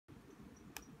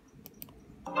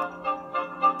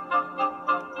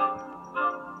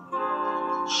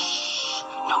Shh!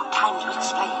 No time to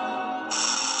explain.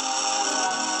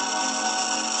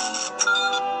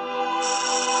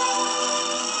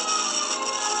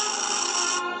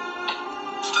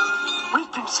 Wait,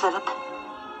 Prince Philip.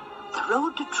 The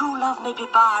road to true love may be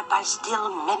barred by still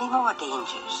many more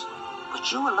dangers,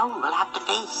 which you alone will have to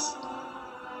face.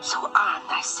 So arm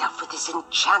thyself with this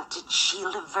enchanted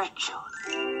shield of virtue,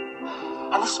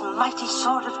 and this mighty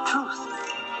sword of truth.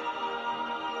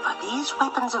 For these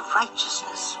weapons of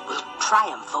righteousness will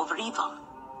triumph over evil.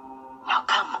 Now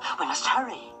come, we must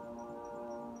hurry.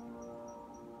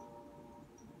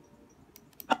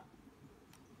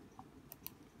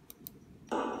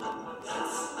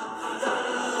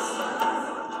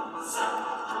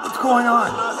 What's going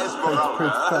on?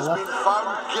 Prince Philip has been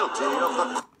found guilty of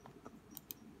the...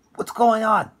 What's going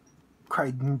on?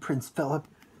 Cried Prince Philip.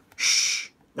 Shh!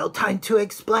 No time to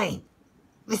explain.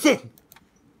 Listen.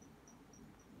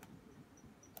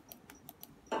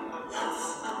 The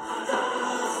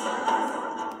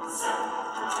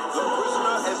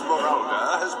prisoner Esmeralda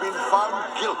has been found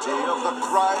guilty of the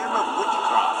crime of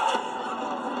witchcraft.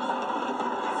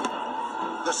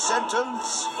 The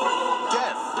sentence,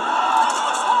 death.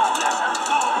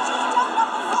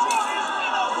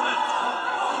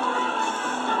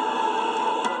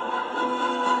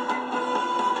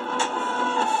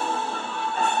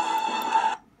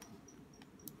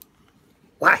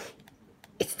 Why?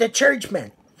 It's the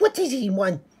churchman. What does he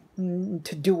want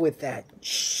to do with that?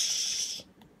 Shh.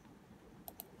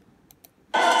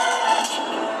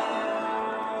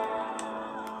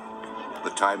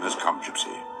 The time has come,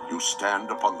 Gypsy. You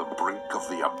stand upon the brink of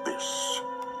the abyss.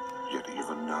 Yet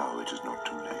even now it is not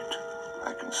too late.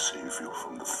 I can save you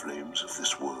from the flames of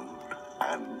this world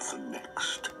and the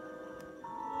next.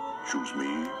 Choose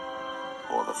me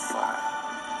or the fire.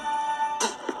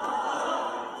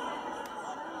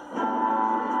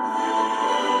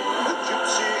 The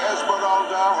gypsy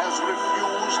Esmeralda has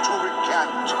refused to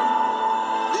recant.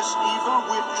 This evil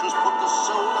witch has put the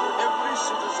soul of every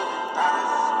citizen in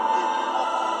Paris in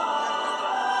awe.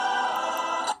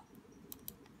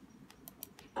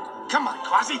 Come on,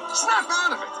 Quasi, snap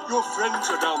out of it. Your friends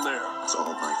are down there. It's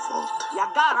all my fault. You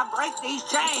gotta break these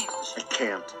chains. I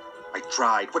can't. I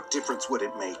tried. What difference would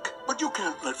it make? But you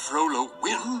can't let Frollo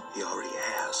win. He already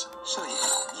has. So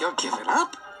you're giving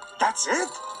up? That's it?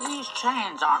 These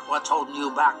chains aren't what's holding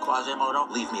you back, Quasimodo.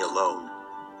 Leave me alone.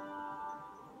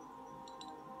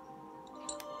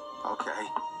 Okay.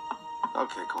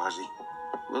 Okay, Quasi.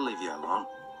 We'll leave you alone.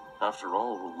 After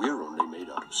all, we're only made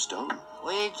out of stone.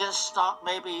 We just thought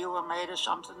maybe you were made of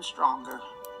something stronger.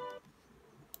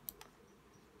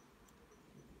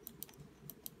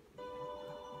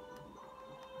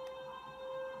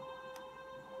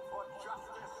 For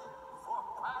justice, for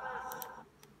Paris,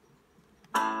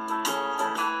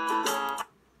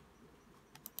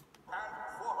 and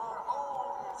for her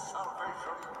own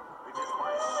salvation, it is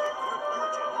my sacred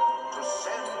duty to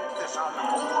send this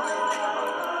unholy demon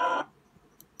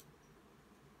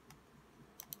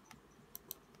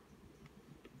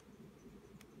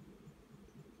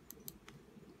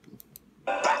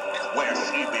back where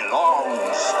she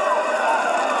belongs.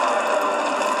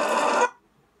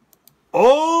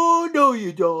 Oh, no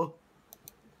you don't.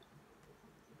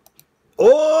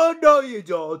 Oh, no you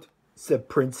don't, said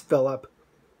Prince Philip.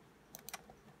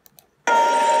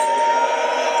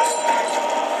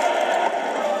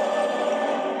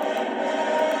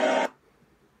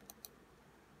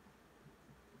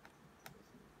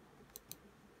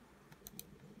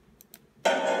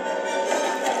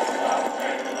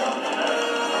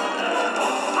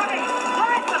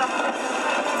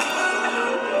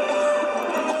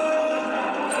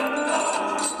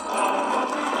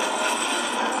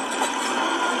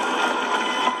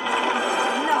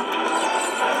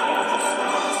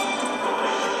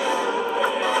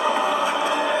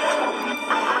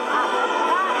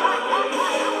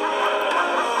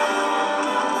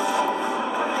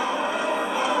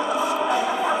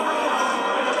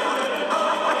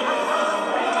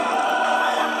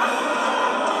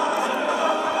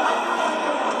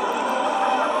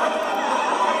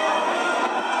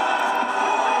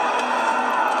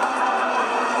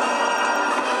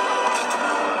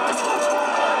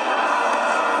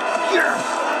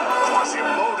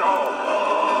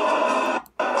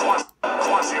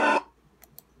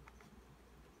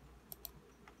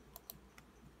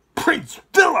 Prince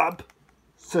Philip,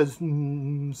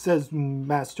 says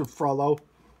Master Frollo.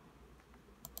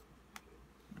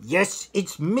 Yes,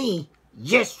 it's me.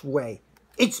 Yes, way.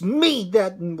 It's me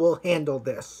that will handle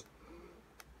this.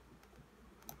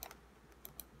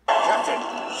 Captain,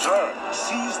 sir,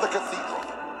 seize the cathedral.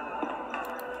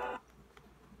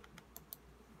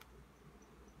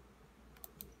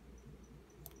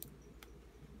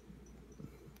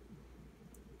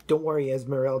 Don't worry,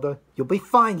 Esmeralda. You'll be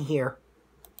fine here.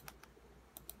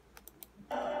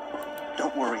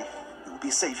 Don't worry. You'll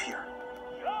be safe here.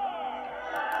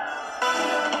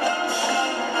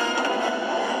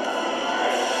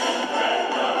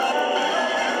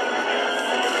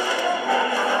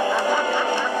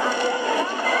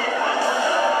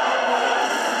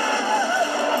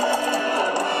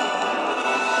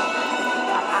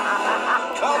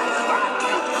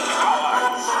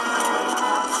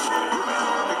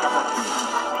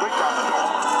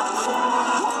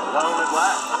 Alone at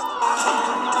last.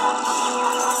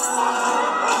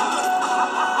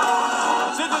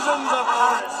 Citizens of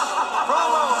Paris,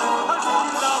 frollo and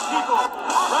persecute our people,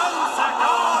 ransack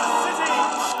our city.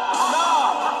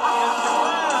 Now he has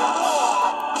declared war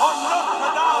on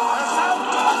Notre Dame herself.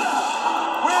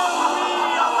 Will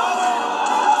we allow it?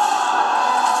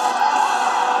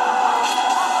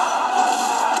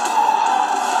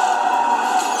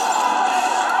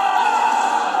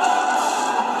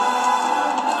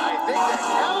 I think the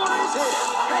cavalry's here.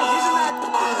 Hey, isn't that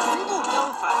people?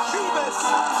 Phoebus!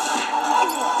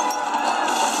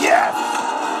 Yes!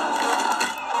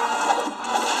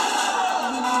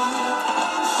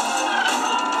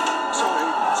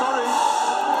 Sorry.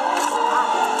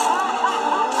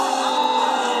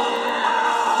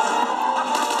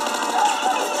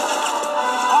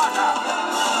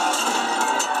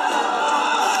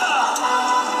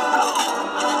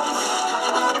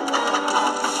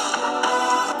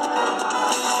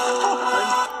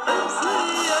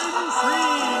 I'm free.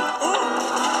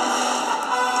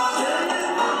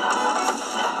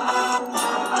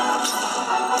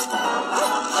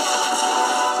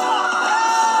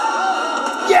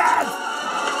 Yes!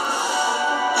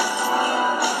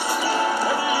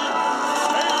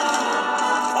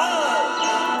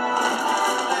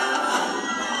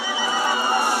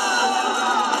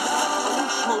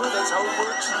 Sure, that's how it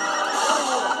works.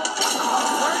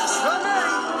 Works for me.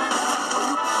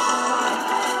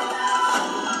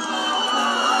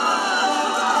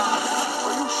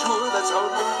 Are you sure that's how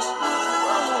it works?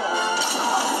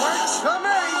 Works for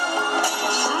me.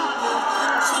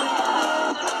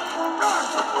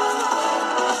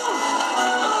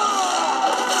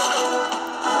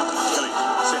 Kelly,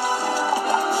 sit.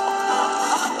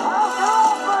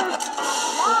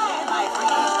 Fly, my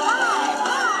friend,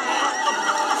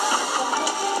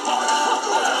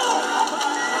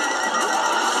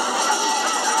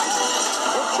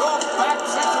 Put your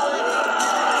backs into it.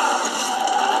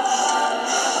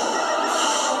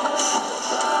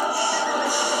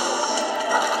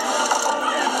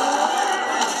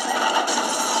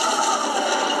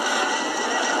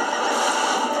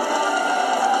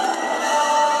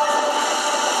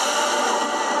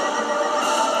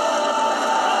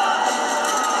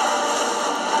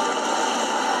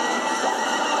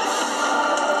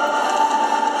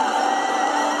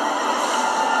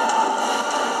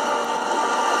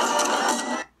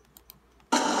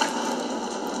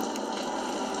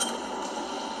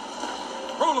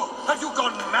 Frollo, have you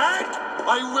gone mad?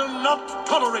 I will not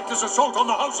tolerate this assault on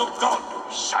the house of God.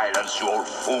 Silence, you old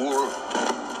fool.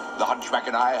 The hunchback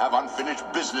and I have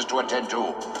unfinished business to attend to.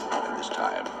 And this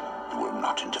time, you will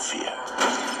not interfere.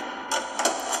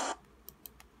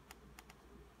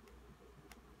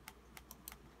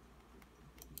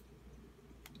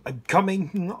 I'm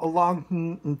coming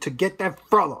along to get that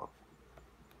frollo.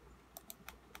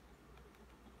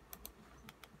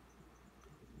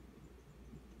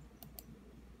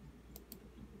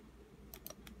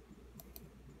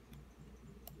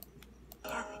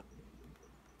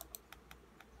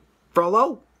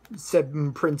 Frollo, said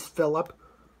Prince Philip,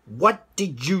 what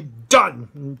did you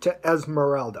done to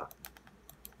Esmeralda?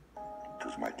 It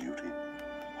was my duty,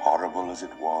 horrible as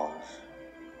it was.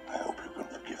 I hope you can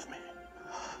forgive me.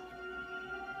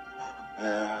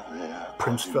 There,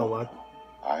 Prince Quasimodo. Philip.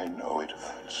 I know it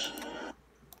hurts.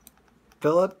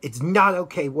 Philip, it's not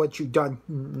okay what you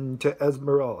done to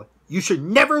Esmeralda. You should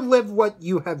never live what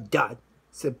you have done,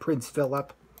 said Prince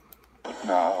Philip. But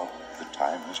now the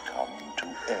time has come to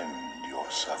end your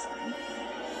suffering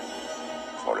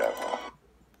forever.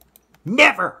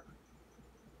 Never!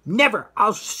 Never!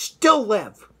 I'll still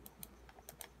live!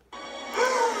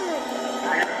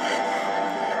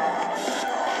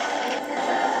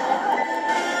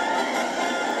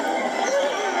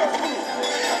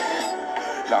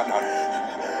 No.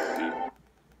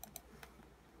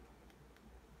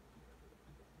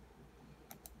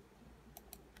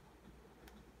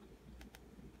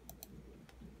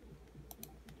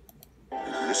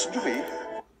 Listen to me.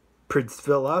 Prince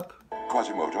Philip.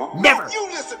 Quasimodo? Never! You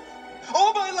listen!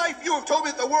 All my life you have told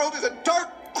me that the world is a dark,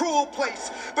 cruel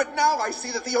place. But now I see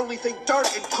that the only thing dark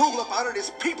and cruel about it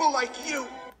is people like you.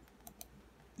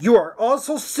 You are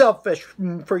also selfish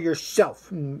for yourself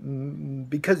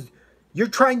because you're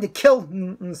trying to kill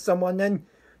someone and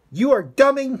you are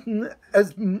dumbing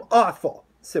as awful,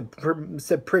 said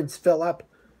Prince Philip.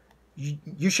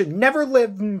 You should never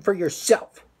live for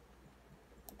yourself.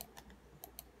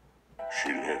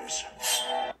 She lives.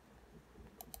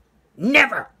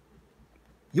 Never!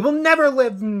 You will never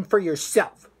live for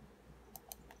yourself.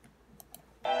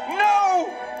 No!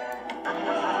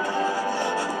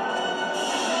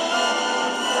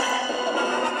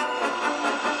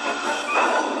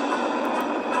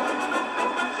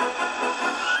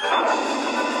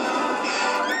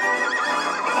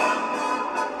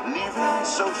 Leaving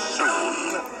so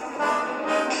soon?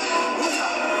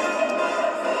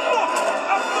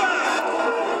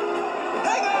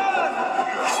 Hang on!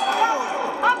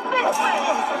 Up this way!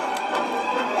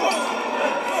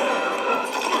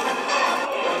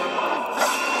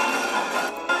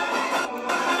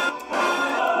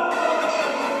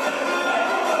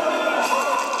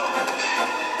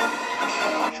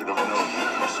 I should have known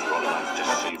you'd risk your life to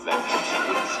save that gypsy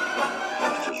witch.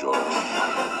 It is your own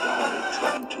mother died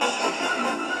trying to save you.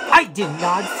 I did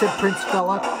not, said Prince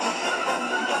Philip. You,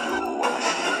 I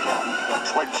should have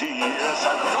done 20 years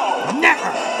ago.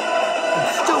 Never!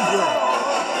 It's still good.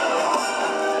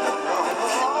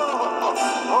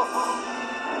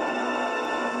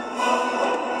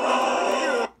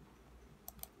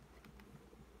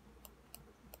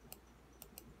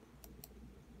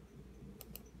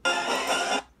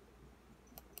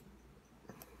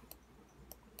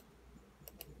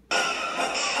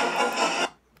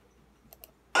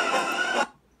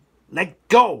 Let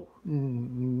go,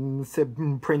 said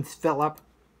Prince Philip.